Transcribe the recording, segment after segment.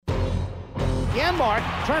Janmark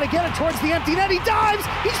trying to get it towards the empty net. He dives.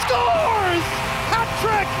 He scores! Hat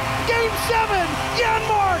trick! Game 7!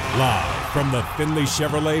 Janmark! Live from the Findlay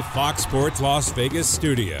Chevrolet Fox Sports Las Vegas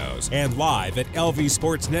studios and live at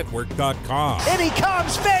lvsportsnetwork.com. In he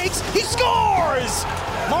comes, fakes, he scores!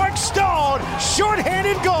 Mark Stone,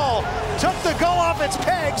 shorthanded goal. Took the goal off its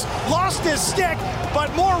pegs, lost his stick,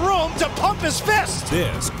 but more room to pump his fist.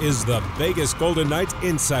 This is the Vegas Golden Knights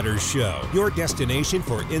Insider Show, your destination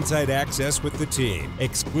for inside access with the team,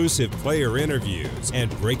 exclusive player interviews, and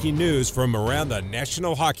breaking news from around the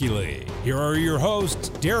National Hockey League. Here are your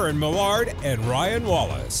hosts, Darren Millard and Ryan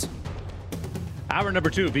Wallace. Hour number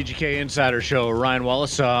 2 of VGK Insider Show. Ryan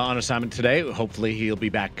Wallace on assignment today. Hopefully he'll be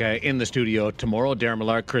back in the studio tomorrow. Darren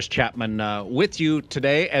Millard, Chris Chapman with you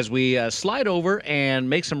today as we slide over and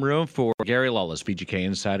make some room for Gary Lawless, VGK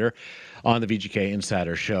Insider, on the VGK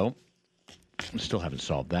Insider Show. Still haven't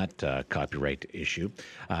solved that copyright issue.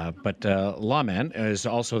 But Lawman is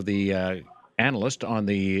also the analyst on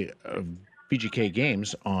the VGK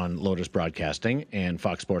games on Lotus Broadcasting and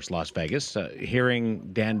Fox Sports Las Vegas. Hearing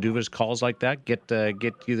Dan Duva's calls like that get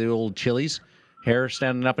you the old chilies, hair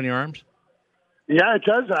standing up in your arms? Yeah, it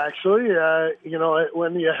does actually.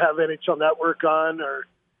 When you have NHL Network on or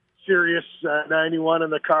Sirius 91 in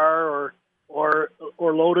the car or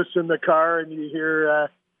Lotus in the car, and you hear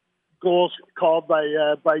goals called by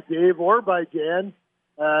Dave or by Dan,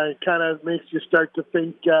 it kind of makes you start to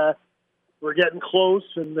think we're getting close,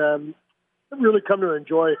 and I've really come to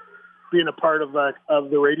enjoy being a part of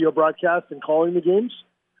the radio broadcast and calling the games,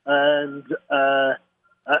 and I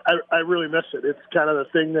really miss it. It's kind of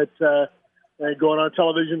the thing that going on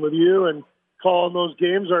television with you and calling those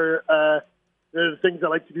games are they're the things I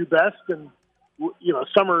like to do best. And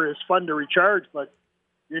summer is fun to recharge, but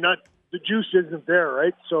the juice isn't there,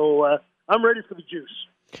 right? So I'm ready for the juice.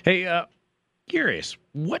 Hey, curious,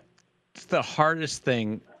 what's the hardest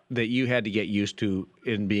thing that you had to get used to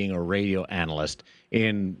in being a radio analyst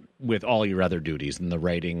with all your other duties and the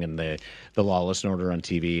writing and the Lawless and Order on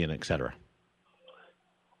TV and et cetera?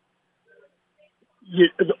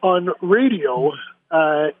 On radio,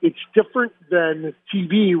 it's different than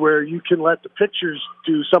TV where you can let the pictures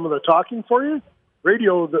do some of the talking for you.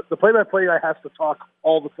 Radio, the play-by-play guy has to talk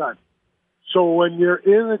all the time. So when you're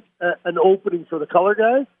in an opening for the color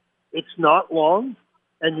guy, it's not long,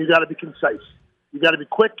 and you got to be concise. You got to be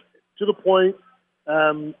quick, to the point.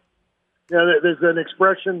 There's an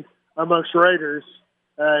expression amongst writers: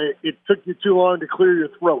 "It took you too long to clear your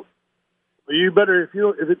throat." But you better,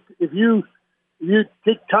 if you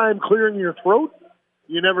take time clearing your throat,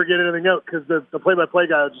 you never get anything out because the play-by-play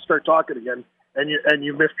guy will just start talking again, and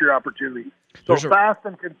you missed your opportunity. So fast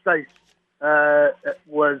and concise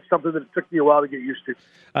was something that took me a while to get used to.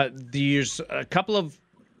 There's a couple of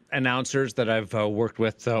announcers that I've worked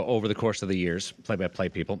with over the course of the years, play-by-play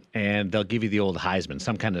people, and they'll give you the old Heisman,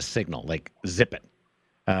 some kind of signal, like zip it.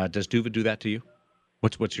 Does Duva do that to you?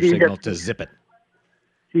 What's your signal to zip it?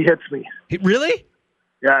 He hits me. Really?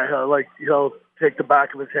 Yeah, he'll take the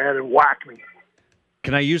back of his hand and whack me.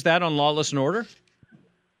 Can I use that on Lawless and Order?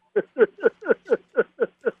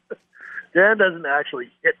 Dan doesn't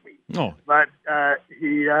actually hit me. No. But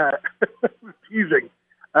he teasing.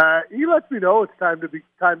 He lets me know it's time to.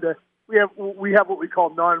 We have what we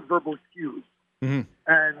call nonverbal cues, mm-hmm.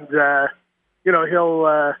 and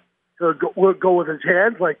we'll go with his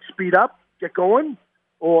hands, like speed up, get going,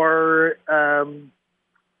 or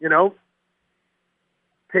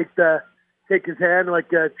take his hand like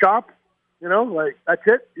chop, like that's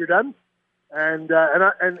it, you're done, and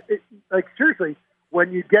seriously,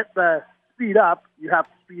 when you get the speed up, you have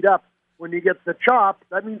to speed up. When you get the chop,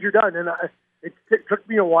 that means you're done, and it took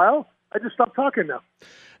me a while. I just stopped talking now,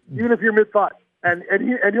 even if you're mid-thought. And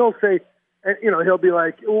he'll say, and he'll be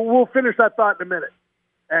like, we'll finish that thought in a minute.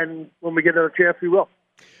 And when we get another chance, we will.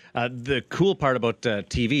 The cool part about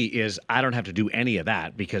TV is I don't have to do any of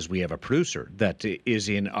that because we have a producer that is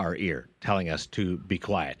in our ear telling us to be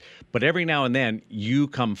quiet. But every now and then you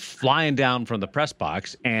come flying down from the press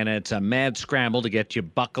box and it's a mad scramble to get you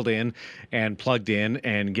buckled in and plugged in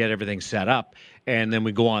and get everything set up. And then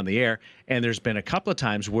we go on the air. And there's been a couple of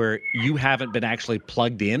times where you haven't been actually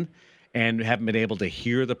plugged in and haven't been able to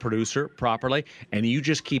hear the producer properly. And you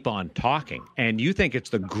just keep on talking. And you think it's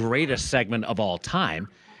the greatest segment of all time.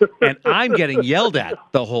 And I'm getting yelled at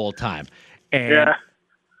the whole time. And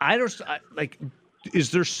is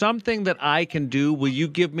there something that I can do? Will you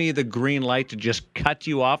give me the green light to just cut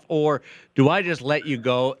you off? Or do I just let you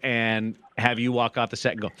go and have you walk off the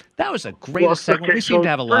set and go, that was the greatest segment. Okay, we seem to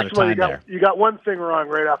have a lot of time there. You got one thing wrong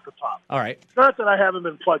right off the top. All right. It's not that I haven't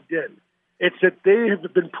been plugged in. It's that they have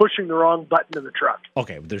been pushing the wrong button in the truck.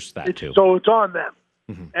 Okay, there's that too. So it's on them.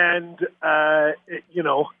 Mm-hmm. And,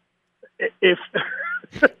 if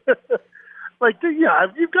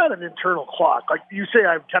you've got an internal clock. Like you say,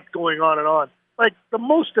 I've kept going on and on. Like the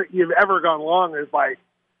most that you've ever gone long is by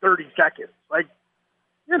 30 seconds. Like,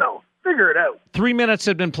 figure it out. 3 minutes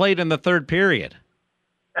had been played in the third period.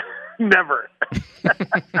 Never.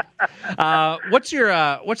 What's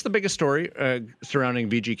the biggest story surrounding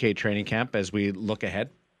VGK training camp as we look ahead?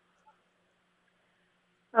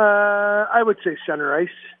 I would say center ice.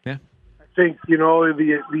 Yeah. I think,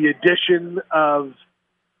 the addition of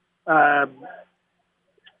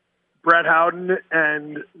Brett Howden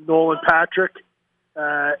and Nolan Patrick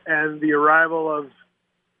and the arrival of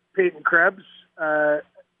Peyton Krebs,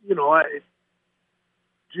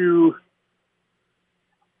 do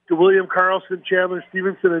William Karlsson, Chandler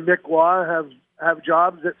Stevenson, and Nick Waugh have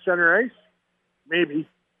jobs at center ice? Maybe.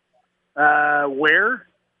 Where?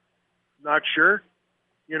 Not sure.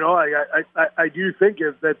 I do think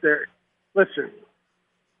that they're. Listen,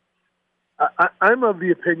 I'm of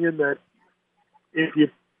the opinion that if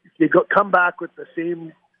you come back with the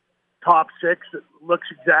same top six that looks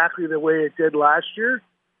exactly the way it did last year,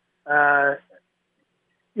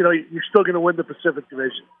 you're still going to win the Pacific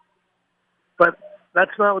Division. But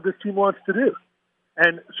that's not what this team wants to do.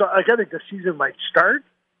 And so I think the season might start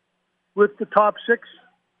with the top six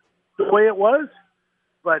the way it was,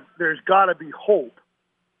 but there's got to be hope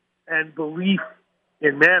and belief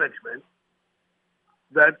in management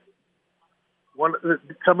that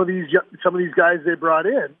some of these guys they brought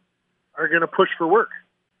in are going to push for work.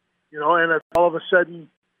 And if all of a sudden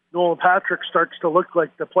Nolan Patrick starts to look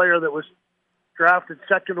like the player that was drafted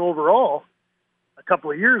second overall a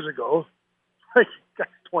couple of years ago, like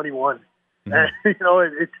that's 21. Mm-hmm.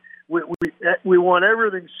 And we want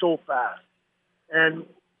everything so fast. And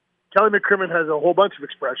Kelly McCrimmon has a whole bunch of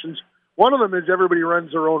expressions. One of them is everybody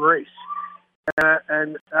runs their own race.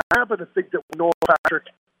 And I happen to think that when Nolan Patrick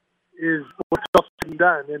is what's else being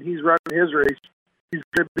done and he's running his race, he's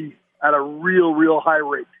going to be at a real, real high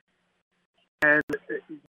rate. And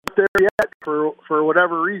not there yet for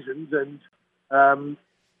whatever reasons. And I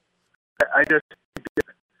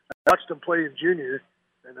watched him play in junior,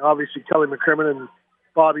 and obviously Kelly McCrimmon and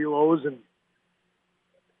Bobby Lowe's and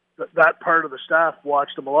that part of the staff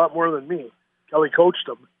watched him a lot more than me. Kelly coached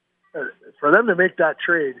him. For them to make that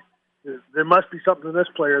trade, there must be something in this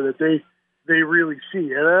player that they really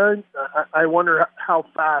see. And I wonder how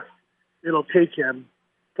fast it'll take him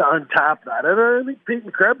to untap that. And I think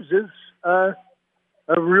Peyton Krebs is a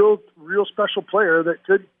real special player that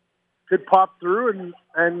could pop through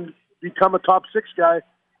and become a top six guy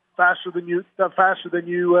faster than you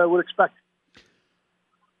would expect.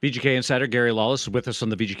 VGK Insider Gary Lawless with us on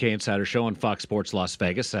the VGK Insider Show on Fox Sports Las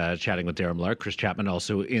Vegas, chatting with Darren Millar. Chris Chapman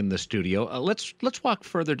also in the studio. Let's walk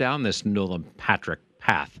further down this Nolan Patrick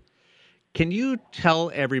path. Can you tell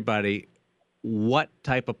everybody what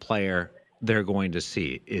type of player they're going to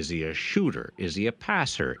see? Is he a shooter? Is he a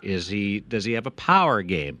passer? Does he have a power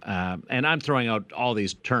game? And I'm throwing out all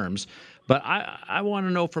these terms, but I want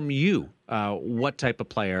to know from you what type of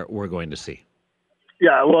player we're going to see.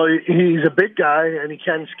 Yeah, well, he's a big guy, and he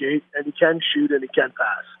can skate, and he can shoot, and he can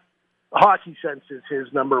pass. The hockey sense is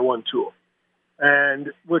his number one tool.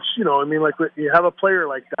 And which, like when you have a player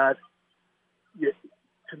like that,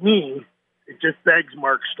 to me, it just begs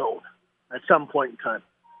Mark Stone at some point in time.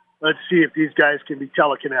 Let's see if these guys can be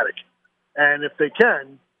telekinetic. And if they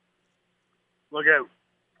can, look out.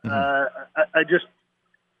 Mm-hmm.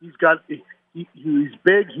 He's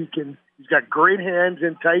big. He's got great hands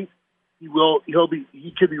in tight. He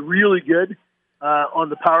could be really good on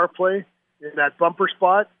the power play in that bumper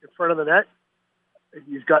spot in front of the net.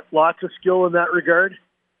 He's got lots of skill in that regard.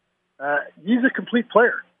 He's a complete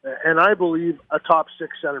player, and I believe a top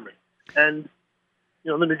six centerman. And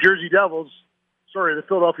the New Jersey Devils, the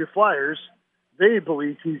Philadelphia Flyers, they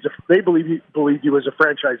believed he was a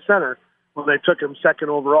franchise center when they took him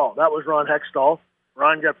second overall. That was Ron Hextall.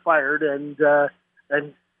 Ron got fired, and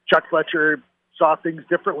Chuck Fletcher saw things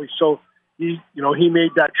differently. So he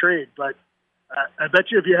made that trade. But I bet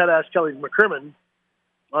you if you had asked Kelly McCrimmon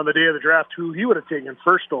on the day of the draft who he would have taken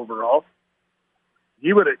first overall,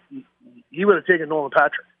 he would have taken Nolan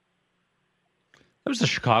Patrick. That was the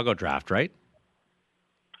Chicago draft, right?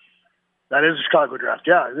 That is a Chicago draft.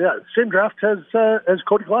 Yeah. Same draft as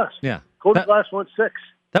Cody Glass. Yeah. Cody Glass went 6.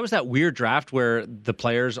 That was that weird draft where the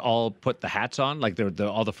players all put the hats on, like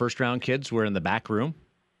all the first round kids were in the back room,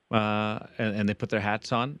 and they put their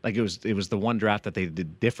hats on. Like it was the one draft that they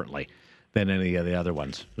did differently than any of the other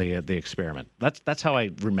ones. The experiment. That's how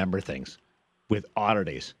I remember things. with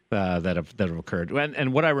oddities that have occurred.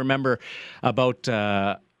 And what I remember about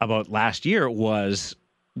last year was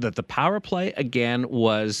that the power play again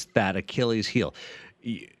was that Achilles heel.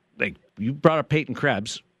 Like you brought up Peyton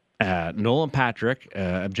Krebs, Nolan Patrick,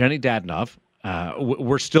 Evgeny Dadonov.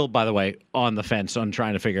 We're still, by the way, on the fence on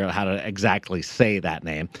trying to figure out how to exactly say that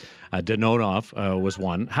name. Dadonov was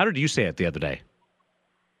one. How did you say it the other day?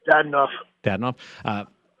 Dadonov.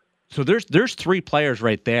 So there's 3 players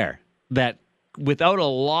right there that, without a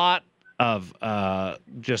lot of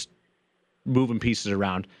just moving pieces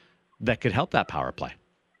around, that could help that power play.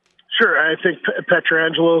 Sure, I think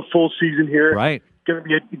Pietrangelo, full season here, right? Going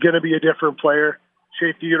to be a different player.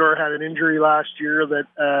 Shea Theodore had an injury last year that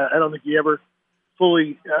I don't think he ever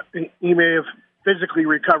fully. He may have physically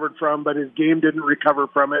recovered from, but his game didn't recover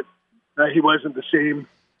from it. He wasn't the same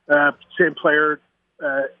player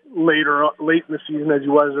late in the season as he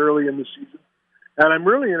was early in the season. And I'm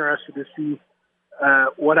really interested to see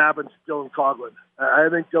what happens to Dylan Coghlan. I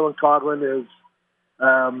think Dylan Coghlan is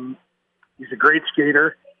he's a great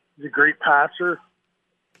skater. He's a great passer.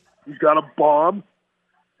 He's got a bomb,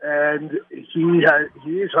 and he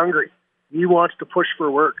is hungry. He wants to push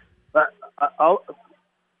for work.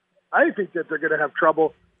 I think that they're going to have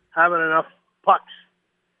trouble having enough pucks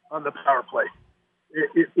on the power play.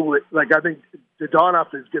 I think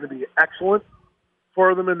Dadonov is going to be excellent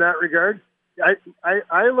for them in that regard.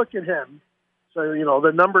 I look at him. So,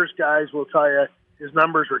 the numbers guys will tell you his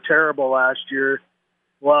numbers were terrible last year.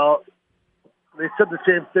 Well, they said the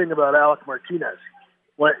same thing about Alec Martinez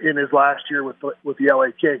in his last year with the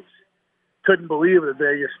LA Kings. Couldn't believe that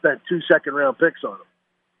they spent 2 second-round picks on him.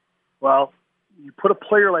 Well, you put a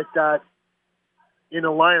player like that in a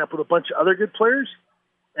lineup with a bunch of other good players,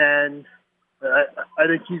 and I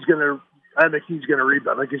think he's going to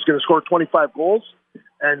rebound. I think he's going to score 25 goals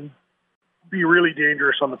and be really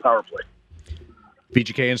dangerous on the power play.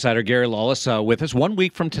 VGK insider Gary Lawless with us. 1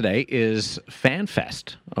 week from today is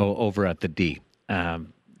FanFest over at the D.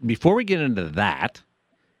 Before we get into that,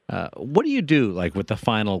 what do you do with the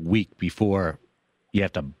final week before you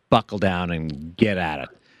have to buckle down and get at it?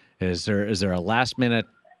 Is there a last minute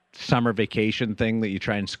summer vacation thing that you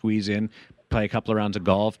try and squeeze in? Play a couple of rounds of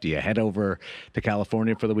golf? Do you head over to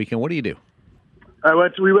California for the weekend? What do you do?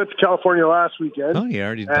 We went to California last weekend. Oh, you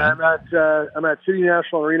already done. I'm at City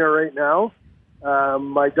National Arena right now.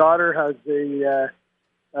 My daughter has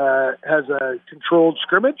a controlled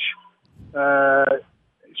scrimmage.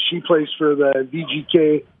 She plays for the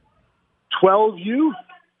VGK 12U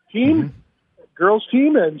team, girls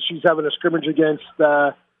team, and she's having a scrimmage against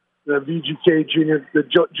the VGK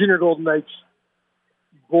Junior Golden Knights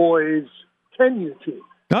boys 10U team.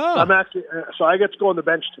 Oh. So I get to go on the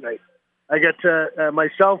bench tonight. I get to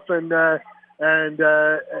myself and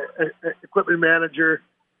equipment manager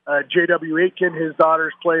J.W. Aitken, his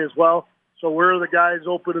daughters play as well. So we're the guys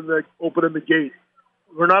opening the gate.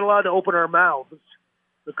 We're not allowed to open our mouths.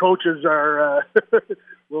 The coaches are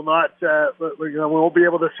will not. We won't be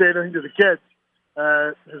able to say anything to the kids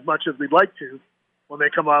as much as we'd like to when they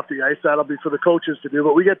come off the ice. That'll be for the coaches to do.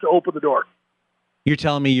 But we get to open the door. You're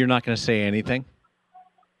telling me you're not going to say anything?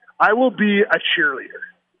 I will be a cheerleader.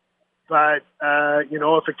 But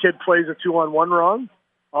if a kid plays a 2-on-1 wrong,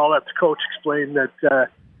 I'll let the coach explain that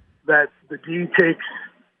the D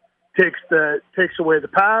takes away the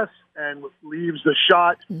pass and leaves the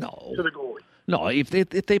shot to the goalie. No, if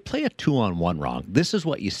they play a 2-on-1 wrong, this is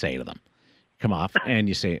what you say to them. Come off and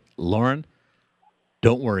you say, Lauren,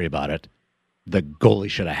 don't worry about it. The goalie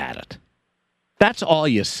should have had it. That's all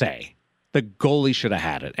you say. The goalie should have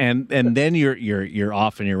had it, and then you're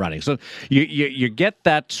off and you're running. So you get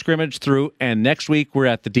that scrimmage through, and next week we're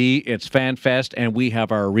at the D. It's FanFest, and we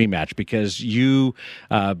have our rematch because you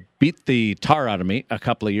beat the tar out of me a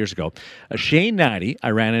couple of years ago. Shane Knighty,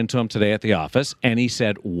 I ran into him today at the office, and he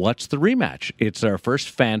said, "What's the rematch? It's our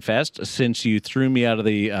first FanFest since you threw me out of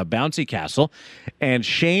the bouncy castle." And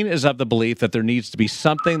Shane is of the belief that there needs to be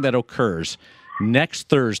something that occurs next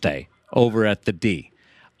Thursday over at the D.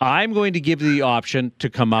 I'm going to give you the option to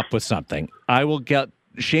come up with something.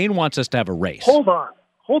 Shane wants us to have a race. Hold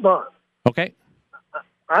on. Okay.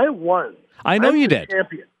 I won. I know you did.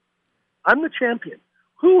 Champion. I'm the champion.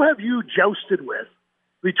 Who have you jousted with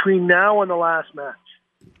between now and the last match?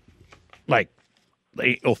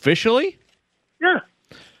 Officially? Yeah.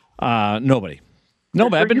 Nobody. No,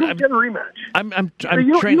 but you don't get a rematch. I'm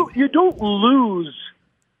training. You don't lose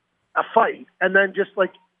a fight and then just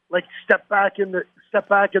step back in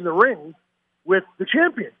the ring with the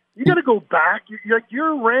champion. You got to go back.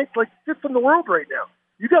 You're ranked 5th in the world right now.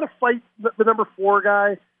 You got to fight the number 4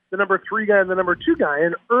 guy, the number 3 guy, and the number 2 guy,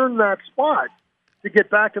 and earn that spot to get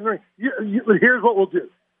back in the ring. Here's what we'll do.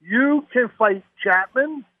 You can fight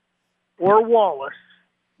Chapman or Wallace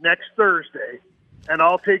next Thursday, and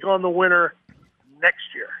I'll take on the winner next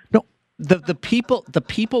year. No, the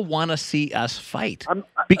people want to see us fight.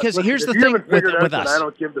 Because listen, here's the thing with us. I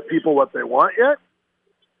don't give the people what they want yet.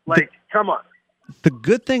 Come on. The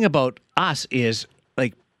good thing about us is,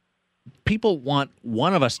 like, people want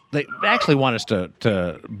one of us. They actually want us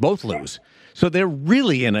to both lose. So they're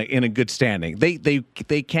really in a good standing. They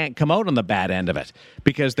can't come out on the bad end of it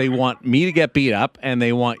because they want me to get beat up and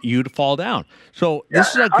they want you to fall down. So this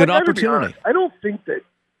is a good opportunity. I don't think that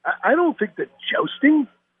jousting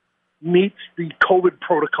meets the COVID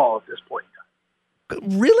protocol at this point.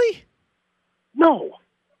 Really? No.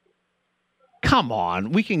 Come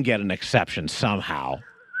on, we can get an exception somehow.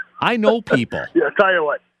 I know people. Yeah, I'll tell you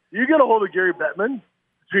what. You get a hold of Gary Bettman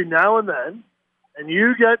between now and then, and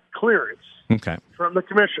you get clearance from the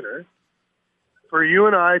commissioner for you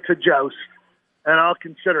and I to joust, and I'll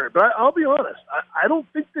consider it. But I'll be honest. I don't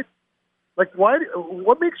think that, why?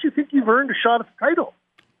 What makes you think you've earned a shot at the title?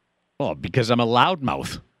 Well, because I'm a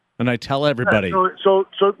loudmouth, and I tell everybody. So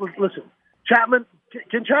listen, Chapman,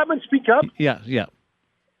 can Chapman speak up? Yeah.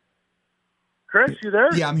 Chris, you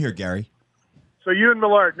there? Yeah, I'm here, Gary. So you and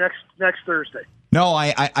Millard next Thursday. No,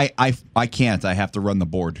 I can't. I have to run the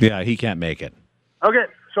board. Yeah, he can't make it. Okay,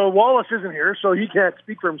 so Wallace isn't here, so he can't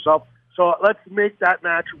speak for himself. So let's make that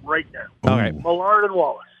match right now. All right. Millard and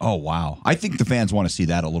Wallace. Oh, wow. I think the fans want to see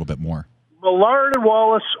that a little bit more. Millard and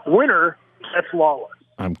Wallace, winner, that's Lawless.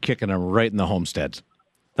 I'm kicking him right in the homesteads.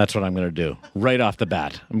 That's what I'm going to do. Right off the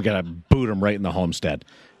bat. I'm going to boot him right in the homestead.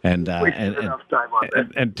 And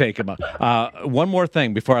take him out. One more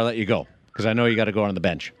thing before I let you go, because I know you got to go on the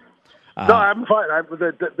bench. No, I'm fine.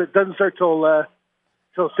 It doesn't start till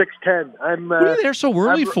 6:10. What are you there so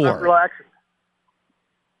early for? I'm relaxing.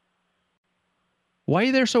 Why are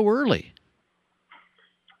you there so early?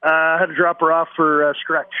 I had to drop her off for a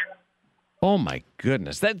stretch. Oh my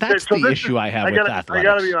goodness, that's the issue I have with athletics. I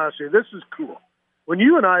got to be honest with you. This is cool. When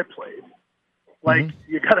you and I played,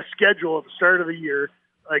 you got a schedule at the start of the year,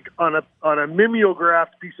 on a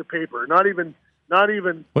mimeographed piece of paper. Not even.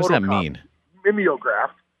 What's that mean?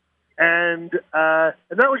 Mimeographed, and that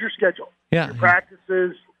was your schedule. Yeah. Your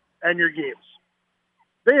practices and your games.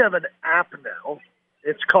 They have an app now.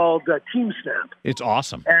 It's called Team Snap. It's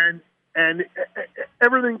awesome. And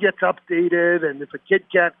everything gets updated. And if a kid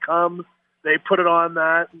can't come, they put it on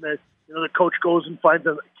that. And the coach goes and finds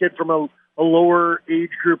a kid from a lower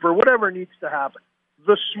age group or whatever needs to happen.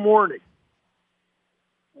 This morning,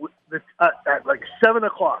 at 7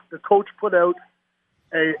 o'clock, the coach put out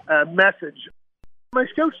a message. My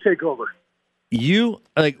scouts take over.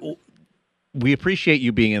 We appreciate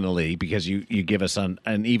you being in the league because you give us an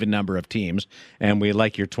even number of teams, and we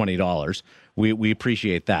like your $20. We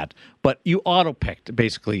appreciate that. But you auto-picked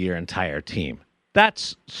basically your entire team.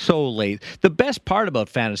 That's so late. The best part about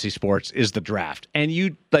fantasy sports is the draft, and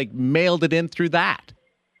you mailed it in through that.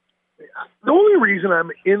 The only reason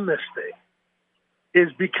I'm in this thing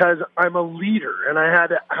is because I'm a leader, and I had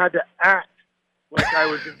to act like I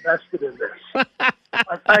was invested in this.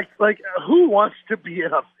 Who wants to be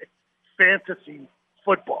in a fantasy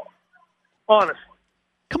football? Honestly.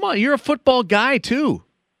 Come on, you're a football guy too.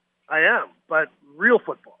 I am, but real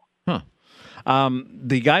football. Huh.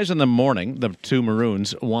 The guys in the morning, the two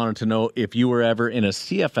Maroons, wanted to know if you were ever in a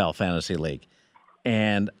CFL fantasy league.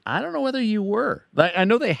 And I don't know whether you were. I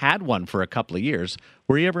know they had one for a couple of years.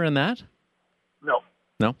 Were you ever in that?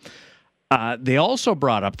 No? They also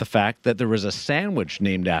brought up the fact that there was a sandwich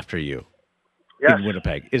named after you in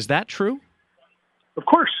Winnipeg. Is that true? Of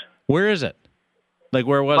course. Where is it?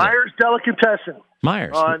 Where was it? Myers Delicatessen.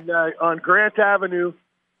 Myers. On Grant Avenue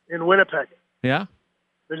in Winnipeg. Yeah?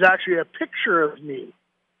 There's actually a picture of me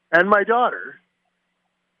and my daughter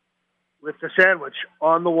with the sandwich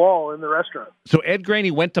on the wall in the restaurant. So Ed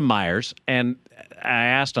Graney went to Myers, and I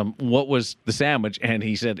asked him what was the sandwich, and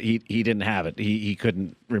he said he didn't have it. He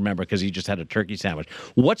couldn't remember because he just had a turkey sandwich.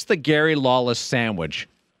 What's the Gary Lawless sandwich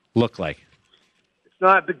look like? It's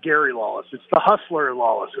not the Gary Lawless. It's the Hustler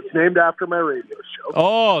Lawless. It's named after my radio show.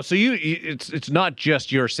 Oh, so it's not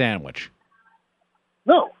just your sandwich.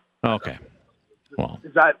 No. Okay. Well,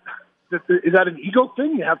 is that an ego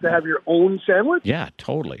thing? You have to have your own sandwich? Yeah,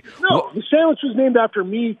 totally. No, the sandwich was named after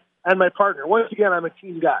me and my partner. Once again, I'm a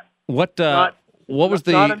team guy. What was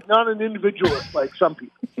the not an individualist like some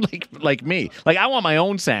people? like me. I want my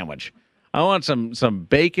own sandwich. I want some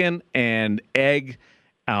bacon and egg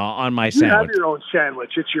on my sandwich. You have your own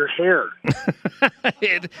sandwich. It's your hair.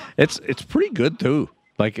 It's pretty good too.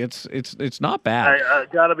 It's not bad. I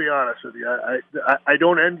got to be honest with you. I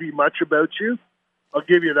don't envy much about you, I'll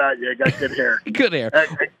give you that. You got good hair. Good hair.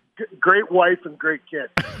 Great wife and great kid.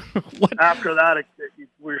 After that,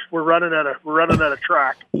 we're running out of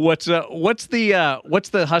track. What's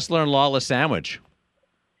the Hustler and Lawless sandwich?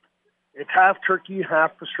 It's half turkey,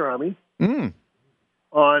 half pastrami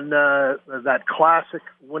on that classic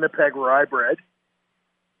Winnipeg rye bread,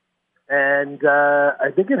 and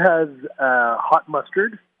I think it has hot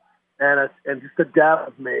mustard and just a dab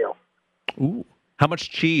of mayo. Ooh, how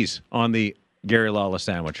much cheese on the Gary Lawless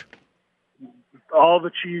sandwich? All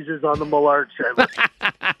the cheeses on the Millard sandwich.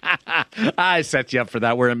 I set you up for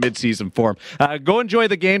that. We're in mid-season form. Go enjoy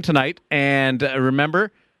the game tonight, and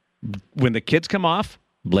remember, when the kids come off,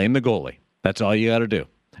 blame the goalie. That's all you got to do,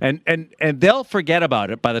 and they'll forget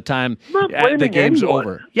about it by the time the game's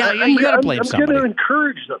over. Yeah, you got to blame somebody. I'm going to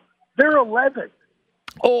encourage them. They're 11.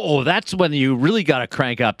 Oh, that's when you really got to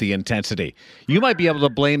crank up the intensity. You might be able to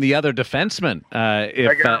blame the other defenseman. If,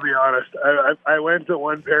 I got to be honest. I went to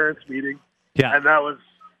one parents' meeting. Yeah, and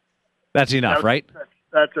that's enough, right?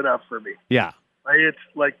 That's enough for me. Yeah, it's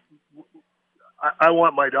like I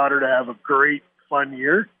want my daughter to have a great, fun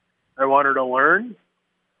year. I want her to learn.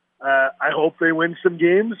 I hope they win some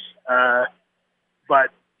games, but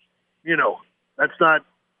that's not.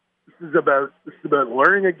 This is about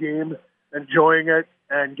learning a game, enjoying it,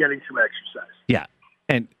 and getting some exercise. Yeah,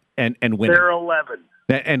 and winning. They're 11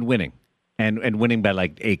 and winning, and winning by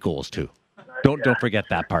like 8 goals too. Don't forget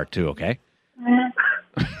that part too. Okay.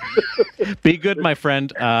 Be good, my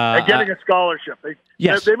friend. And getting a scholarship.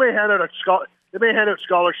 Yes. They may hand out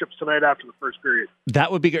scholarships tonight after the first period.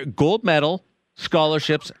 That would be good. Gold medal,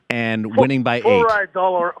 scholarships, and winning by 8. Full rides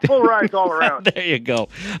all around. There you go.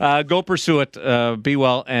 Go pursue it. Be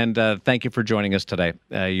well, and thank you for joining us today.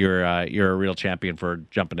 You're a real champion for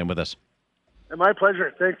jumping in with us. And my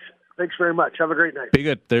pleasure. Thanks very much. Have a great night. Be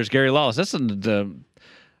good. There's Gary Lawless. This is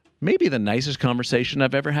maybe the nicest conversation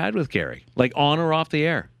I've ever had with Gary, like on or off the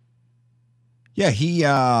air. Yeah, he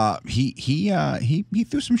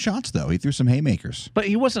threw some shots though. He threw some haymakers, but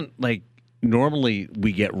he wasn't like normally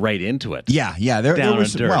we get right into it. Yeah. There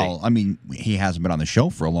was. Dirty. Well, I mean, he hasn't been on the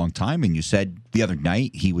show for a long time, and you said the other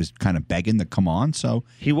night he was kind of begging to come on. So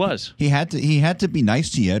he was. He had to be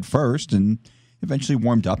nice to you at first, and eventually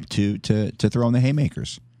warmed up to throw in the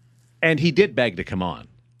haymakers. And he did beg to come on.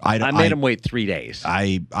 I made him wait 3 days.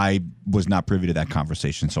 I was not privy to that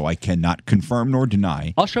conversation, so I cannot confirm nor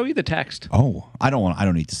deny. I'll show you the text. Oh, I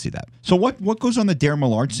don't need to see that. So what goes on the Darren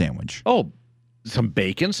Millard sandwich? Oh, some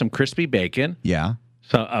bacon, some crispy bacon. Yeah.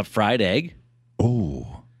 So a fried egg.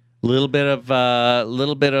 Oh. Little bit of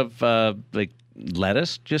like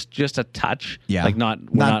lettuce, just a touch. Yeah. Like not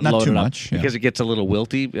too much because it gets a little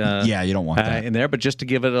wilty. Yeah, you don't want that in there, but just to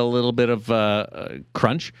give it a little bit of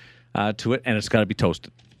crunch to it, and it's got to be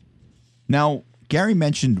toasted. Now, Gary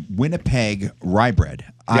mentioned Winnipeg rye bread.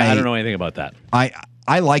 Yeah, I don't know anything about that.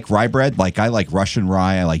 I like rye bread. Like I like Russian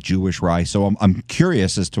rye. I like Jewish rye. So I'm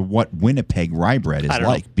curious as to what Winnipeg rye bread is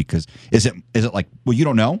like. Know. Because is it like? Well, you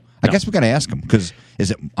don't know. I guess we got to ask him because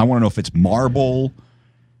is it? I want to know if it's marble.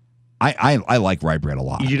 I like rye bread a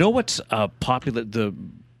lot. You know what's popular? The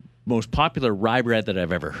most popular rye bread that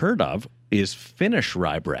I've ever heard of is Finnish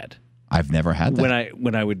rye bread. I've never had that.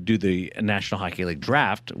 When I would do the National Hockey League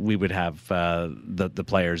draft, we would have the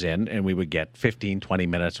players in, and we would get 15, 20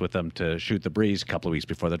 minutes with them to shoot the breeze a couple of weeks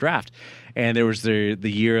before the draft. And there was the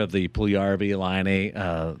year of the Puljujärvi, Laine,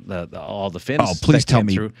 all the Finns. Oh, please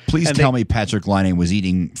tell me Patrick Laine was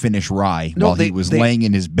eating Finnish rye while he was laying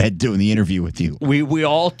in his bed doing the interview with you. We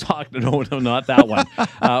all talked. No, not that one.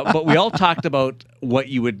 But we all talked about what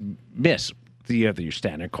you would miss. You have your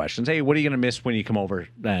standard questions. Hey, what are you going to miss when you come over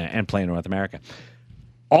and play in North America?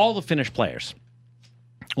 All the Finnish players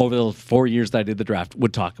over the 4 years that I did the draft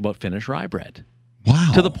would talk about Finnish rye bread.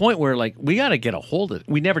 Wow. To the point where, like, we got to get a hold of it.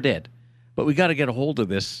 We never did, but we got to get a hold of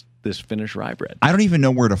this Finnish rye bread. I don't even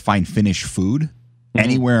know where to find Finnish food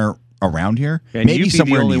anywhere around here. And maybe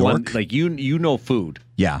somewhere in New York. One, like, you know food.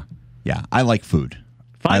 Yeah. I like food.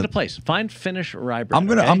 Find a place. Find Finnish rye bread.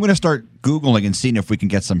 I'm gonna start Googling and seeing if we can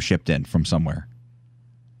get some shipped in from somewhere.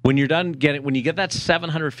 When you're done when you get that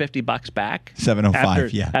 $750 back,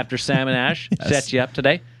 $705, after Sam and Ash set you up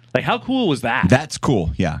today, like how cool was that? That's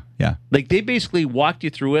cool. Yeah. Like they basically walked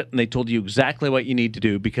you through it and they told you exactly what you need to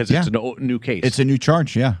do because it's a new case. It's a new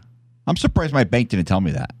charge. Yeah, I'm surprised my bank didn't tell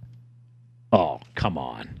me that. Oh, come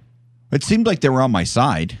on. It seemed like they were on my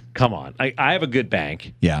side. Come on. I have a good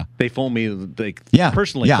bank. Yeah. They phoned me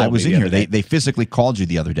personally. Yeah, I was in here. They physically called you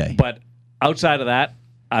the other day. But outside of that,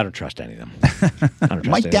 I don't trust any of them.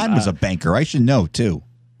 My dad was a banker. I should know, too.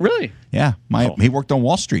 Really? Yeah. He worked on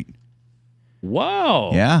Wall Street.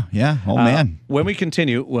 Whoa. Yeah. Oh, man. When we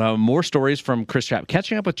continue, more stories from Chris Chapman.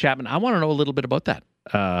 Catching up with Chapman, I want to know a little bit about that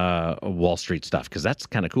Wall Street stuff, because that's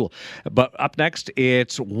kind of cool. But up next,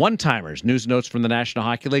 it's one-timers, news notes from the National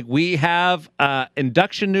Hockey League. We have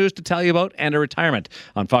induction news to tell you about and a retirement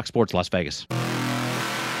on Fox Sports Las Vegas.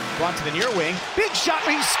 On to the near wing. Big shot.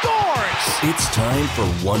 He scores. It's time for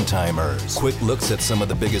one-timers. Quick looks at some of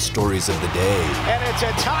the biggest stories of the day. And it's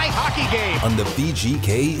a tie hockey game on the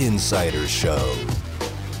VGK Insider Show.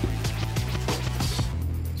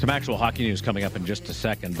 Some actual hockey news coming up in just a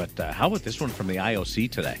second, but how about this one from the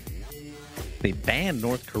IOC today? They banned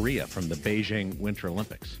North Korea from the Beijing Winter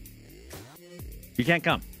Olympics. You can't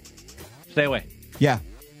come. Stay away. Yeah,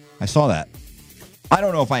 I saw that. I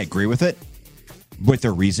don't know if I agree with it. With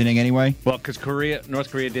their reasoning, anyway. Well, because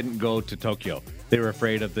North Korea didn't go to Tokyo. They were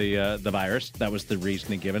afraid of the virus. That was the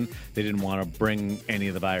reasoning given. They didn't want to bring any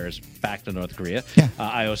of the virus back to North Korea. Yeah.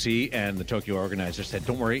 IOC and the Tokyo organizers said,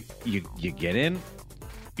 "Don't worry, you get in,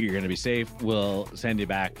 you're going to be safe. We'll send you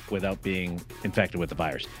back without being infected with the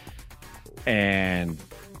virus." And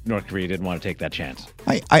North Korea didn't want to take that chance.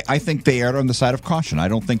 I think they erred on the side of caution. I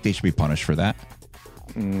don't think they should be punished for that.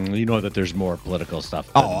 You know that there's more political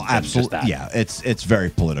stuff. Absolutely. Yeah, it's very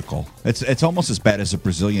political. It's almost as bad as a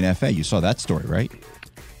Brazilian FA. You saw that story, right?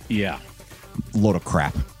 Yeah. Load of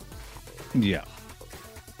crap. Yeah.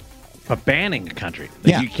 But banning a country.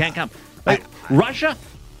 You can't come. Russia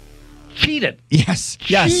cheated. Yes.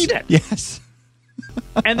 Cheated. Yes.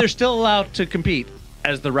 And they're still allowed to compete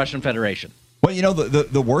as the Russian Federation. Well, you know,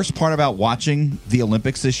 the worst part about watching the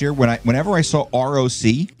Olympics this year, whenever I saw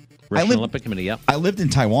ROC... Russian Olympic Committee, yeah. I lived in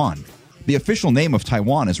Taiwan. The official name of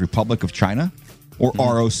Taiwan is Republic of China, or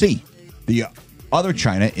ROC. The other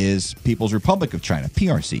China is People's Republic of China,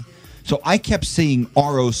 PRC. So I kept seeing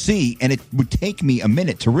ROC, and it would take me a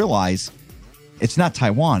minute to realize it's not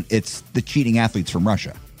Taiwan, it's the cheating athletes from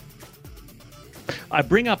Russia. I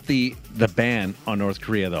bring up the ban on North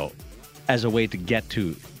Korea, though, as a way to get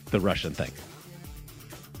to the Russian thing.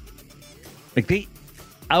 Like, they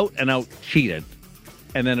out and out cheated,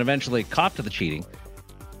 and then eventually caught to the cheating,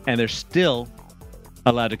 and they're still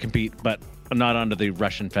allowed to compete, but not under the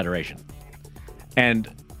Russian Federation.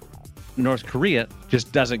 And North Korea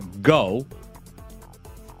just doesn't go.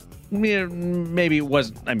 Maybe it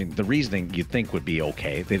wasn't, I mean, the reasoning you'd think would be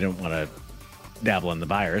okay. They didn't want to dabble in the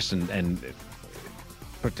virus and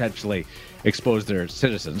potentially expose their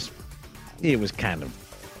citizens. It was kind of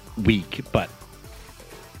weak, but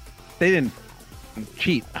they didn't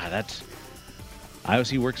cheat. That's...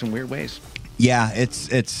 IOC works in weird ways. Yeah,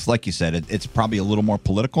 it's like you said, it's probably a little more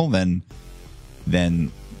political than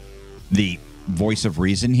the voice of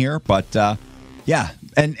reason here. But yeah,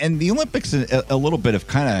 and the Olympics a little bit of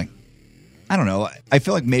kind of, I don't know. I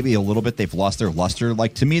feel like maybe a little bit they've lost their luster.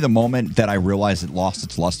 Like, to me, the moment that I realized it lost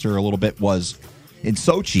its luster a little bit was in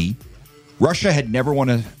Sochi. Russia had never won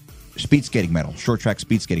a speed skating medal, short track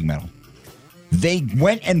speed skating medal. They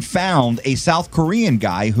went and found a South Korean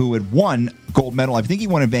guy who had won gold medal. I think he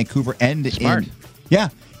won in Vancouver and Smart.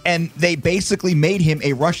 And they basically made him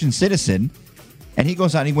a Russian citizen, and he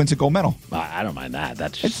goes out and he wins a gold medal. I don't mind that.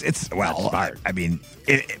 That's smart. I mean,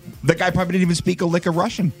 the guy probably didn't even speak a lick of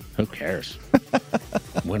Russian. Who cares?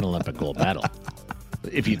 Win Olympic gold medal.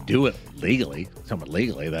 If you do it legally, somewhat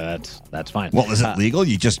legally, that's fine. Well, is it legal?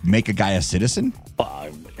 You just make a guy a citizen?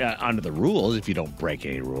 Under the rules, if you don't break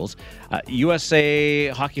any rules. USA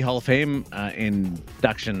Hockey Hall of Fame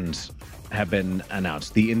inductions have been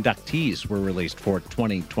announced. The inductees were released for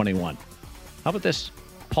 2021. How about this?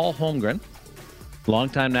 Paul Holmgren,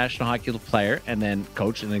 longtime National Hockey player and then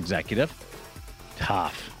coach and executive.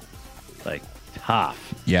 Tough.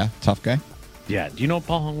 Yeah, tough guy. Yeah. Do you know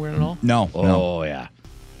Paul Holmgren at all? No. Oh, yeah.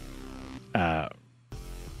 I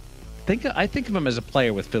think of him as a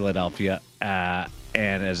player with Philadelphia,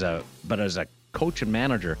 and as a coach and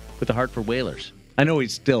manager with the Hartford Whalers. I know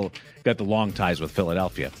he's still got the long ties with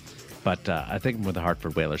Philadelphia, but I think of him with the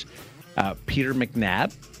Hartford Whalers. Peter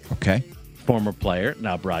McNabb, okay, former player,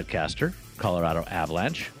 now broadcaster, Colorado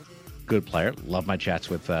Avalanche, good player. Love my chats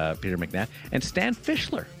with Peter McNabb. And Stan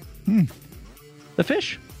Fischler, the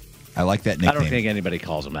Fish. I like that nickname. I don't think anybody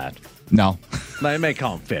calls him that. No. They may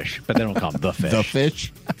call him Fish, but they don't call him the Fish. The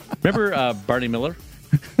Fish. Remember Barney Miller?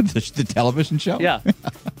 the television show? Yeah.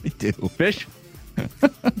 I do. Fish?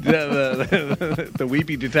 the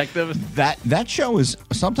weepy detective? That show is,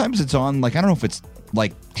 sometimes it's on, like, I don't know if it's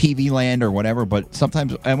like TV Land or whatever, but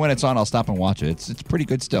sometimes, and when it's on, I'll stop and watch it. It's pretty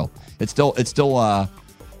good still. It's still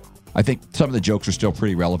I think some of the jokes are still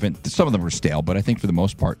pretty relevant. Some of them are stale, but I think for the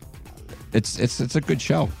most part, it's a good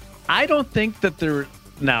show. I don't think that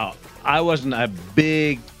now, I wasn't a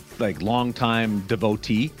big longtime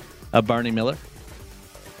devotee of Barney Miller.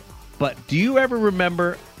 But do you ever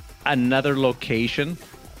remember another location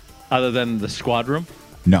other than the Squad Room?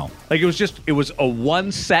 No. Like it was a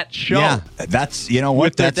one set show. Yeah, that's, you know what?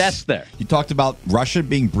 With the desk there. You talked about Russia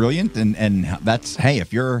being brilliant, and that's, hey,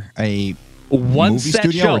 if you're a one movie set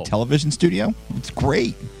studio show. or television studio, it's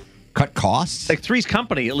great. Cut costs. Like Three's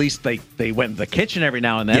Company, at least they went in the kitchen every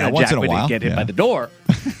now and then. Yeah, and once Jack in a didn't while. get hit by the door.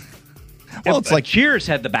 Well, it's like Cheers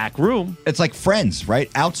had the back room. It's like Friends, right?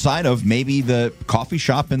 Outside of maybe the coffee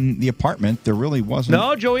shop and the apartment, there really wasn't.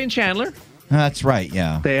 No, Joey and Chandler. That's right.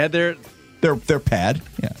 Yeah, They had their. their pad.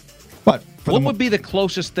 Yeah, but for What would be the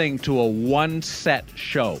closest thing to a one set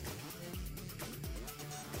show?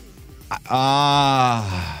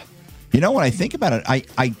 You know, when I think about it,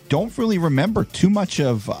 I don't really remember too much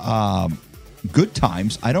of Good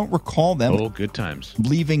Times. I don't recall them. Oh, Good Times.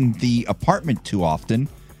 Leaving the apartment too often.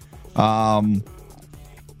 I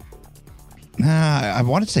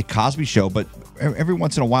wanted to say Cosby Show, but every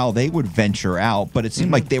once in a while they would venture out. But it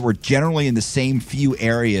seemed like they were generally in the same few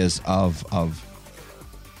areas of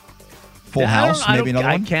Full House. Maybe another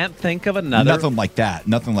one. I can't think of another. Nothing like that.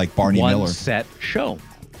 Nothing like Barney Miller. One set show.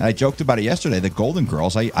 And I joked about it yesterday. The Golden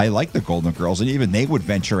Girls. I like the Golden Girls, and even they would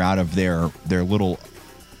venture out of their little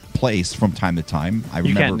place from time to time. I remember.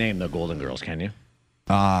 You can't name the Golden Girls, can you?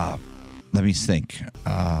 Let me think.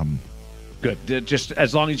 Good. Just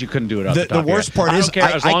as long as you couldn't do it off the top The of your worst head. part I is, don't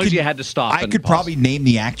care, as long as you had to stop. I and could pause. probably name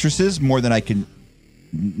the actresses more than I can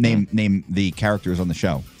name the characters on the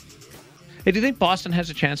show. Hey, do you think Boston has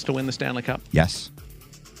a chance to win the Stanley Cup? Yes.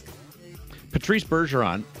 Patrice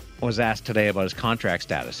Bergeron was asked today about his contract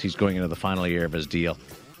status. He's going into the final year of his deal.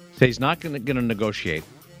 So he's not going to negotiate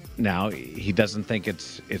now. He doesn't think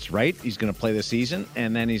it's right. He's going to play the season,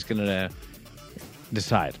 and then he's going to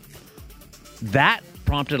decide. That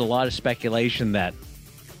prompted a lot of speculation that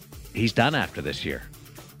he's done after this year.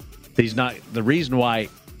 He's not. The reason why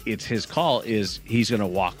it's his call is he's going to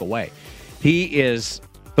walk away. He is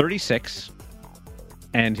 36,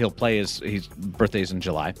 and he'll play his birthday's in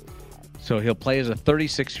July, so he'll play as a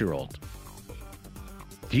 36-year-old.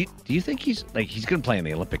 Do you think he's going to play in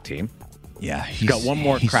the Olympic team? Yeah, He's got one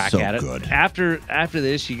more crack so at it. Good. After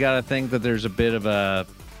this, you got to think that there's a bit of a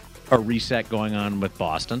reset going on with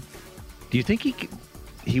Boston. Do you think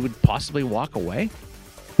he would possibly walk away?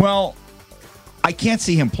 Well, I can't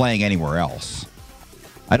see him playing anywhere else.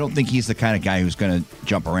 I don't think he's the kind of guy who's going to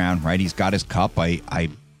jump around, right? He's got his cup. I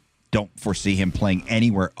don't foresee him playing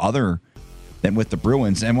anywhere other than with the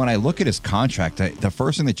Bruins. And when I look at his contract, the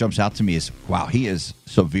first thing that jumps out to me is, wow, he is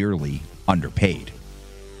severely underpaid.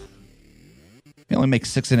 He only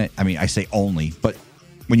makes I say only, but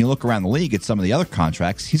when you look around the league at some of the other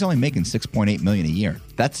contracts, he's only making $6.8 million a year.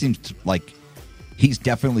 That seems like he's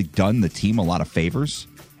definitely done the team a lot of favors,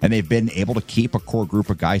 and they've been able to keep a core group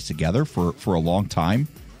of guys together for a long time.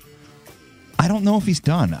 I don't know if he's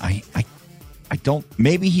done. I don't.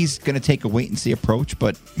 Maybe he's going to take a wait and see approach,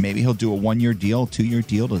 but maybe he'll do a 1-year deal, 2-year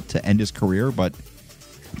deal to end his career. But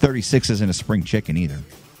 36 isn't a spring chicken either.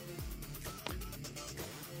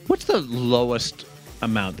 What's the lowest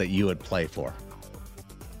amount that you would play for?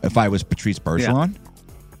 If I was Patrice Bergeron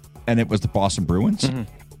and it was the Boston Bruins,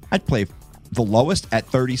 I'd play the lowest at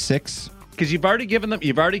 36. Because you've already given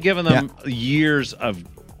them years of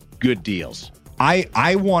good deals.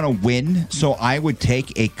 I want to win, so I would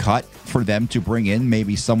take a cut for them to bring in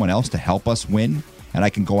maybe someone else to help us win, and I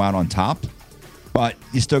can go out on top. But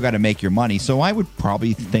you still got to make your money, so I would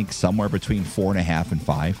probably think somewhere between 4.5 and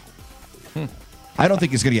 5. I don't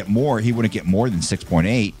think he's going to get more. He wouldn't get more than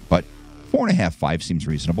 6.8, but 4.5, 5 seems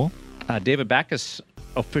reasonable. David Backes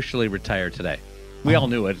officially retired today. We all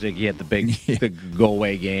knew it. He had the big the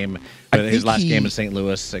go-away game, his last game in St.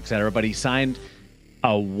 Louis, etc. But he signed a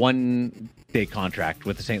 1-day contract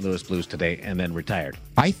with the St. Louis Blues today and then retired.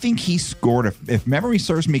 I think he scored, if memory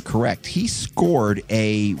serves me correct, he scored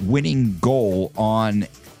a winning goal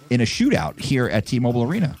in a shootout here at T-Mobile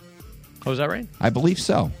Arena. Oh, is that right? I believe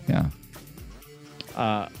so, yeah.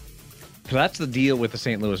 So that's the deal with the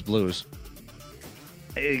St. Louis Blues.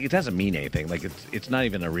 It doesn't mean anything. Like it's not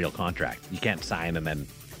even a real contract. You can't sign and then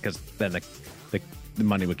because then the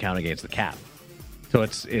money would count against the cap. So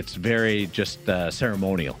it's very just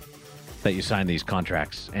ceremonial that you sign these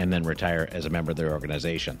contracts and then retire as a member of their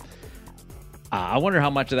organization. I wonder how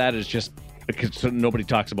much of that is just because nobody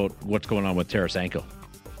talks about what's going on with Tarasenko.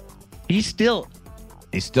 He's still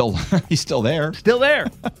there. Still there.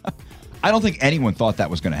 I don't think anyone thought that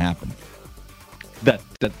was going to happen. That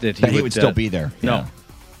he would still be there. No. Yeah.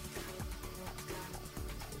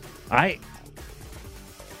 I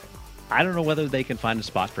don't know whether they can find a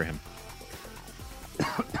spot for him.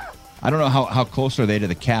 I don't know how close are they to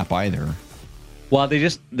the cap either. Well,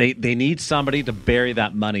 they need somebody to bury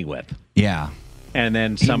that money with. Yeah. And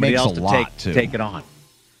then somebody else to take it on.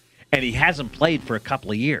 And he hasn't played for a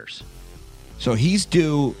couple of years. So he's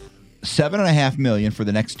due $7.5 million for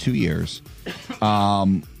the next 2 years,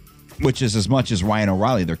 which is as much as Ryan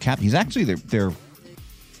O'Reilly, their captain. He's actually their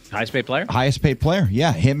highest paid player. Highest paid player,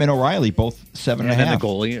 yeah. Him and O'Reilly both 7.5. And then the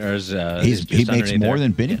goalie, he makes more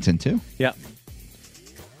than Binnington too. Yeah.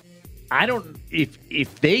 I don't.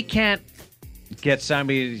 If they can't get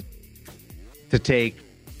somebody to take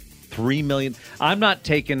 $3 million, I'm not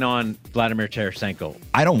taking on Vladimir Tarasenko.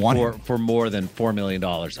 I don't want him for more than $4 million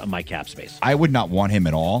of my cap space. I would not want him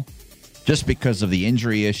at all, just because of the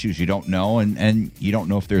injury issues. You don't know, and you don't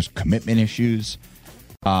know if there's commitment issues.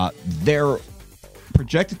 They're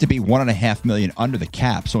projected to be $1.5 million under the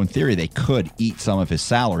cap, so in theory they could eat some of his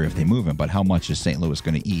salary if they move him. But how much is St. Louis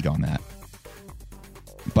going to eat on that?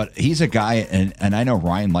 But he's a guy, and I know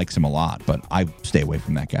Ryan likes him a lot, but I stay away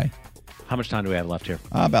from that guy. How much time do we have left here?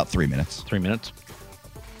 About 3 minutes. 3 minutes.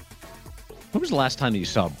 When was the last time that you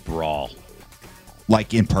saw a brawl?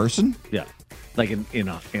 Like in person? Yeah, like in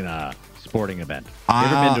a sporting event. You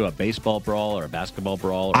ever been to a baseball brawl or a basketball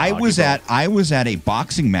brawl? Or I was at a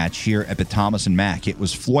boxing match here at the Thomas and Mack. It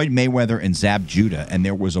was Floyd Mayweather and Zab Judah, and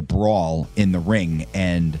there was a brawl in the ring,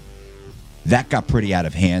 and that got pretty out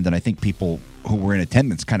of hand. And I think people who were in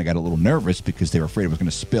attendance kind of got a little nervous because they were afraid it was going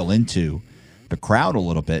to spill into the crowd a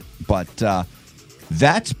little bit. But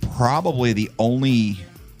that's probably the only...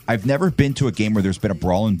 I've never been to a game where there's been a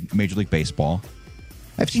brawl in Major League Baseball.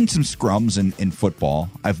 I've seen some scrums in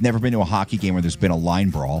football. I've never been to a hockey game where there's been a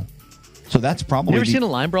line brawl. So that's probably... You ever seen a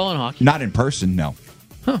line brawl in hockey? Not in person, no.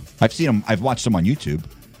 Huh. I've seen them. I've watched them on YouTube.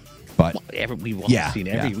 But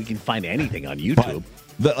we can find anything on YouTube.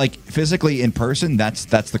 But like physically in person, that's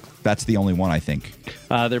the only one, I think.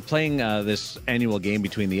 They're playing this annual game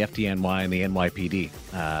between the FDNY and the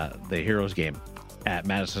NYPD, the Heroes game at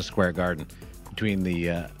Madison Square Garden, between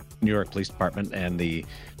the New York Police Department and the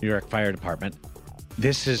New York Fire Department.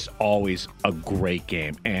 This is always a great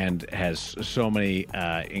game and has so many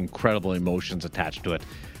incredible emotions attached to it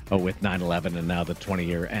with 9/11 and now the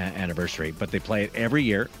 20-year anniversary. But they play it every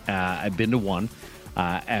year. I've been to one.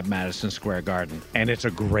 At Madison Square Garden, and it's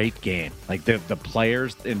a great game. Like the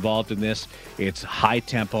players involved in this, it's high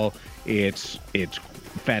tempo, it's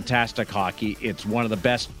fantastic hockey. It's one of the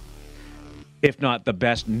best, if not the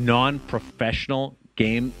best, non-professional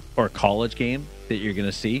game or college game that you're going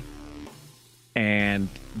to see. And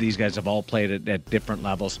these guys have all played it at different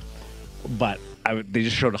levels, but they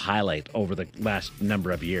just showed a highlight over the last number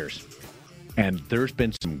of years, and there's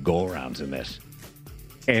been some go-arounds in this.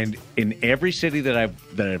 And in every city that I've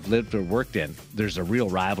lived or worked in, there's a real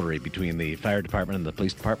rivalry between the fire department and the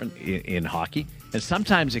police department in hockey. And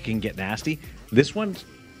sometimes it can get nasty. This one's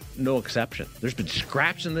no exception. There's been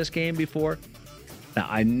scraps in this game before. Now,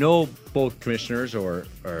 I know both commissioners or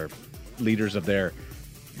leaders of their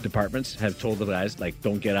departments have told the guys, like,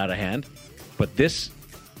 don't get out of hand. But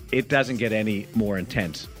it doesn't get any more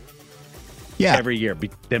intense. Yeah. Every year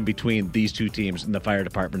than between these two teams in the fire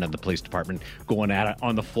department and the police department going at it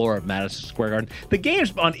on the floor of Madison Square Garden. The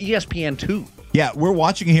game's on ESPN2. Yeah, we're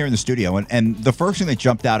watching it here in the studio, and the first thing that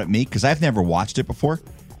jumped out at me, because I've never watched it before,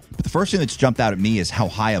 but the first thing that's jumped out at me is how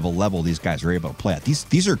high of a level these guys are able to play at.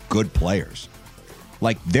 These are good players.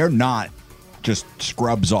 Like, they're not just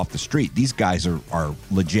scrubs off the street. These guys are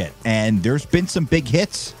legit, and there's been some big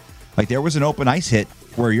hits. Like, there was an open ice hit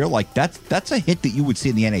where you're like, that's a hit that you would see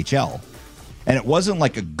in the NHL. And it wasn't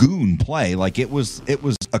like a goon play. Like, it was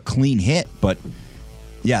a clean hit. But,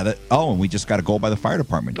 yeah, and we just got a goal by the fire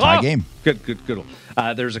department. Tie game. Good.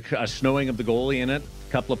 There's a snowing of the goalie in it,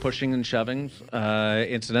 a couple of pushing and shoving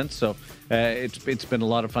incidents. So it's been a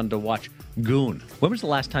lot of fun to watch. Goon. When was the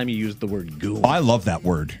last time you used the word goon? I love that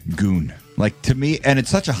word, goon. Like, to me, and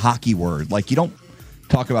it's such a hockey word. Like, you don't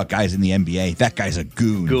talk about guys in the NBA. That guy's a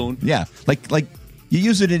goon. Goon. Yeah. Like. You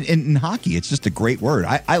use it in hockey. It's just a great word.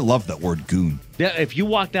 I love that word, goon. Yeah, if you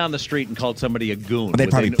walk down the street and called somebody a goon, they'd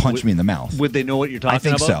probably punch me in the mouth. Would they know what you're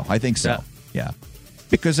talking about? I think so. Yeah.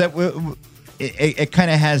 Because it kind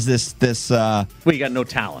of has this. Well, you got no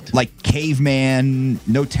talent. Like caveman,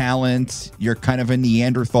 no talent. You're kind of a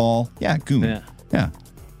Neanderthal. Yeah, goon. Yeah.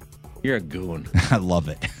 You're a goon. I love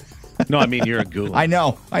it. No, I mean, you're a goon. I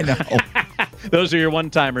know. Those are your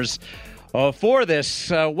one-timers. For this,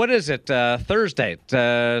 what is it? Thursday,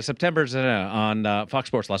 September on Fox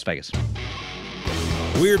Sports Las Vegas.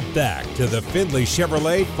 We're back to the Findlay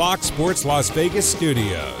Chevrolet Fox Sports Las Vegas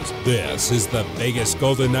studios. This is the Vegas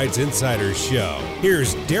Golden Knights Insider Show.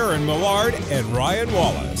 Here's Darren Millard and Ryan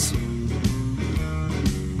Wallace.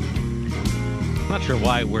 Not sure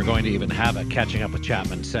why we're going to even have a catching up with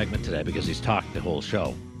Chapman segment today because he's talked the whole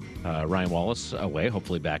show. Ryan Wallace away,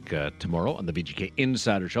 hopefully back tomorrow on the VGK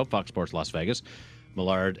Insider Show, Fox Sports Las Vegas.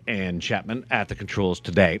 Millard and Chapman at the controls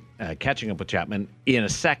today. Catching up with Chapman in a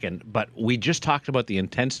second, but we just talked about the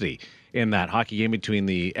intensity in that hockey game between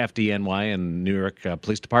the FDNY and New York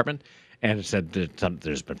Police Department, and it said that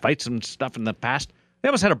there's been fights and stuff in the past. They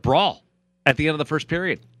almost had a brawl at the end of the first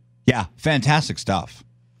period. Yeah, fantastic stuff.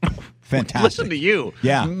 Fantastic. Listen to you.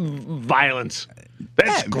 Yeah. Violence.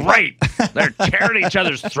 That's great. They're tearing each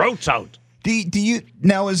other's throats out. Do you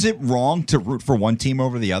now? Is it wrong to root for one team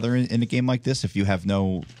over the other in a game like this if you have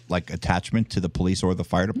no attachment to the police or the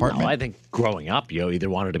fire department? No, I think growing up, you either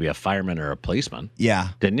wanted to be a fireman or a policeman. Yeah,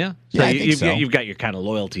 didn't you? Yeah, I think so. You've got your kind of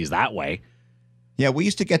loyalties that way. Yeah, we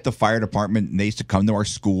used to get the fire department, and they used to come to our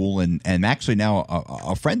school, and actually now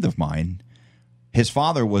a friend of mine, his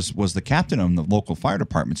father was the captain of the local fire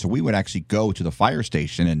department, so we would actually go to the fire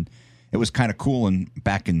station, and it was kind of cool. And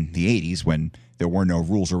back in the 80s when there were no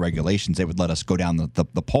rules or regulations, they would let us go down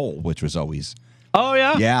the pole, which was always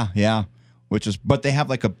yeah. But they had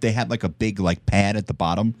like a big pad at the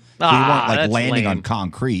bottom, so you weren't landing on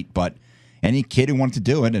concrete. But any kid who wanted to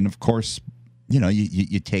do it, and of course,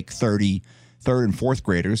 you take 30 third and fourth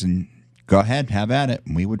graders and go ahead, have at it.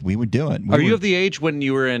 And we would do it. You of the age when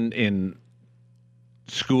you were in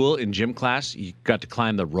school in gym class, you got to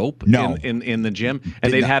climb the rope in the gym,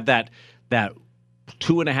 and they'd have that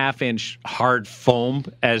 2.5-inch hard foam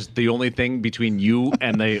as the only thing between you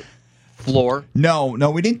and the floor? No,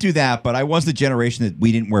 we didn't do that, but I was the generation that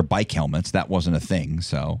we didn't wear bike helmets. That wasn't a thing,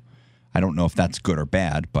 so I don't know if that's good or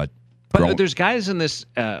bad, but there's guys in this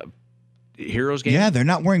Heroes game. Yeah, they're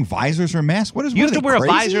not wearing visors or masks. What is you have to wear crazy?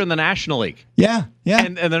 A visor in the National League. Yeah.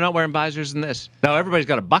 And they're not wearing visors in this. Now everybody's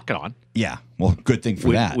got a bucket on. Yeah, well, good thing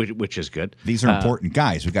for that. Which is good. These are important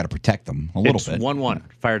guys. We've got to protect them a little bit. It's 1-1,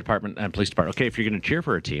 fire department and police department. Okay, if you're going to cheer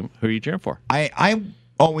for a team, who are you cheering for? I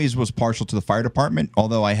always was partial to the fire department,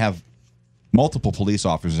 although I have multiple police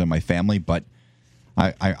officers in my family, but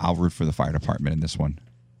I'll root for the fire department in this one.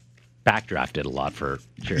 Backdraft did a lot for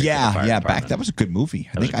cheering for the fire department. That was a good movie.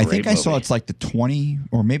 I think I saw it's like the 20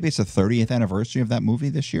 or maybe it's the 30th anniversary of that movie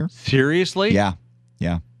this year. Seriously? Yeah.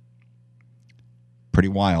 Pretty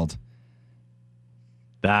wild.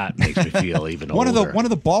 That makes me feel even older. One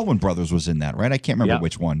of the Baldwin brothers was in that, right? I can't remember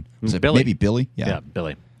which one. Was it Billy? Maybe Billy? Yeah,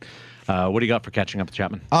 Billy. What do you got for catching up with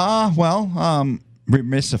Chapman?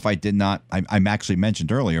 Remiss if I did not. I actually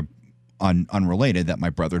mentioned earlier, unrelated, that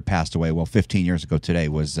my brother passed away. Well, 15 years ago today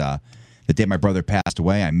was the day my brother passed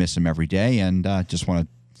away. I miss him every day, and just want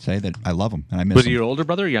to say that I love him and I miss him. Was he your older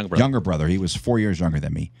brother or younger brother? Younger brother. He was 4 years younger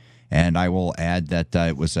than me. And I will add that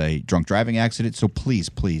it was a drunk driving accident, so please,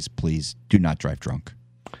 please, please do not drive drunk.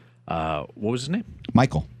 What was his name?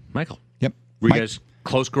 Michael. Yep. Were you guys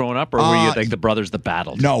close growing up, or were you like the brothers that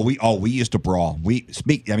battled? No, we used to brawl.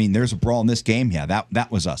 There's a brawl in this game. Yeah, that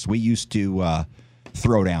was us. We used to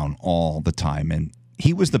throw down all the time, and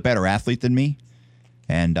he was the better athlete than me,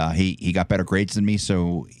 and he got better grades than me,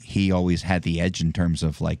 so he always had the edge in terms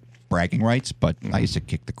of bragging rights, but I used to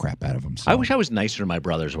kick the crap out of him. So. I wish I was nicer to my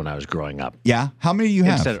brothers when I was growing up. Yeah? How many do you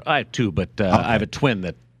have? I have two, but I have a twin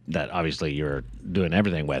that obviously you're doing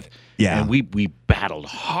everything with. Yeah. And we battled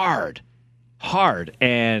hard,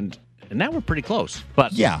 and now we're pretty close.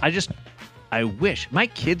 But yeah. I wish my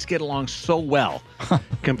kids get along so well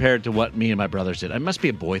compared to what me and my brothers did. It must be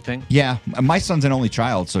a boy thing. Yeah. My son's an only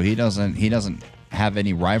child, so he doesn't have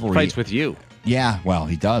any rivalry. Fights with you. Yeah, well,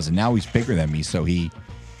 he does, and now he's bigger than me, so he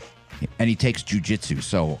takes jiu-jitsu,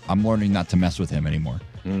 so I'm learning not to mess with him anymore.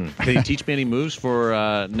 Can you teach me any moves for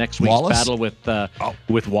next week's Wallace? battle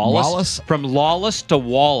with Wallace? Wallace? From lawless to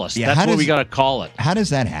Wallace. Yeah, that's what we got to call it. How does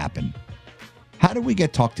that happen? How do we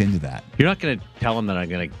get talked into that? You're not going to tell him that I'm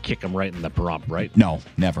going to kick him right in the rump, right? No,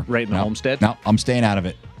 never. Right in the homestead? No, I'm staying out of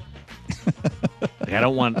it. I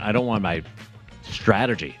don't want my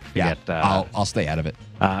strategy to get... I'll stay out of it.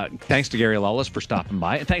 Thanks to Gary Lawless for stopping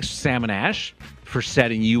by. And thanks to Sam and Ash for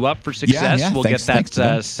setting you up for success. Yeah, we'll thanks, get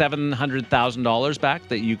that $700,000 back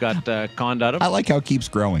that you got conned out of. I like how it keeps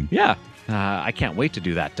growing. Yeah. I can't wait to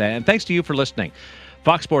do that. And thanks to you for listening.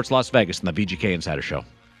 Fox Sports Las Vegas and the VGK Insider Show.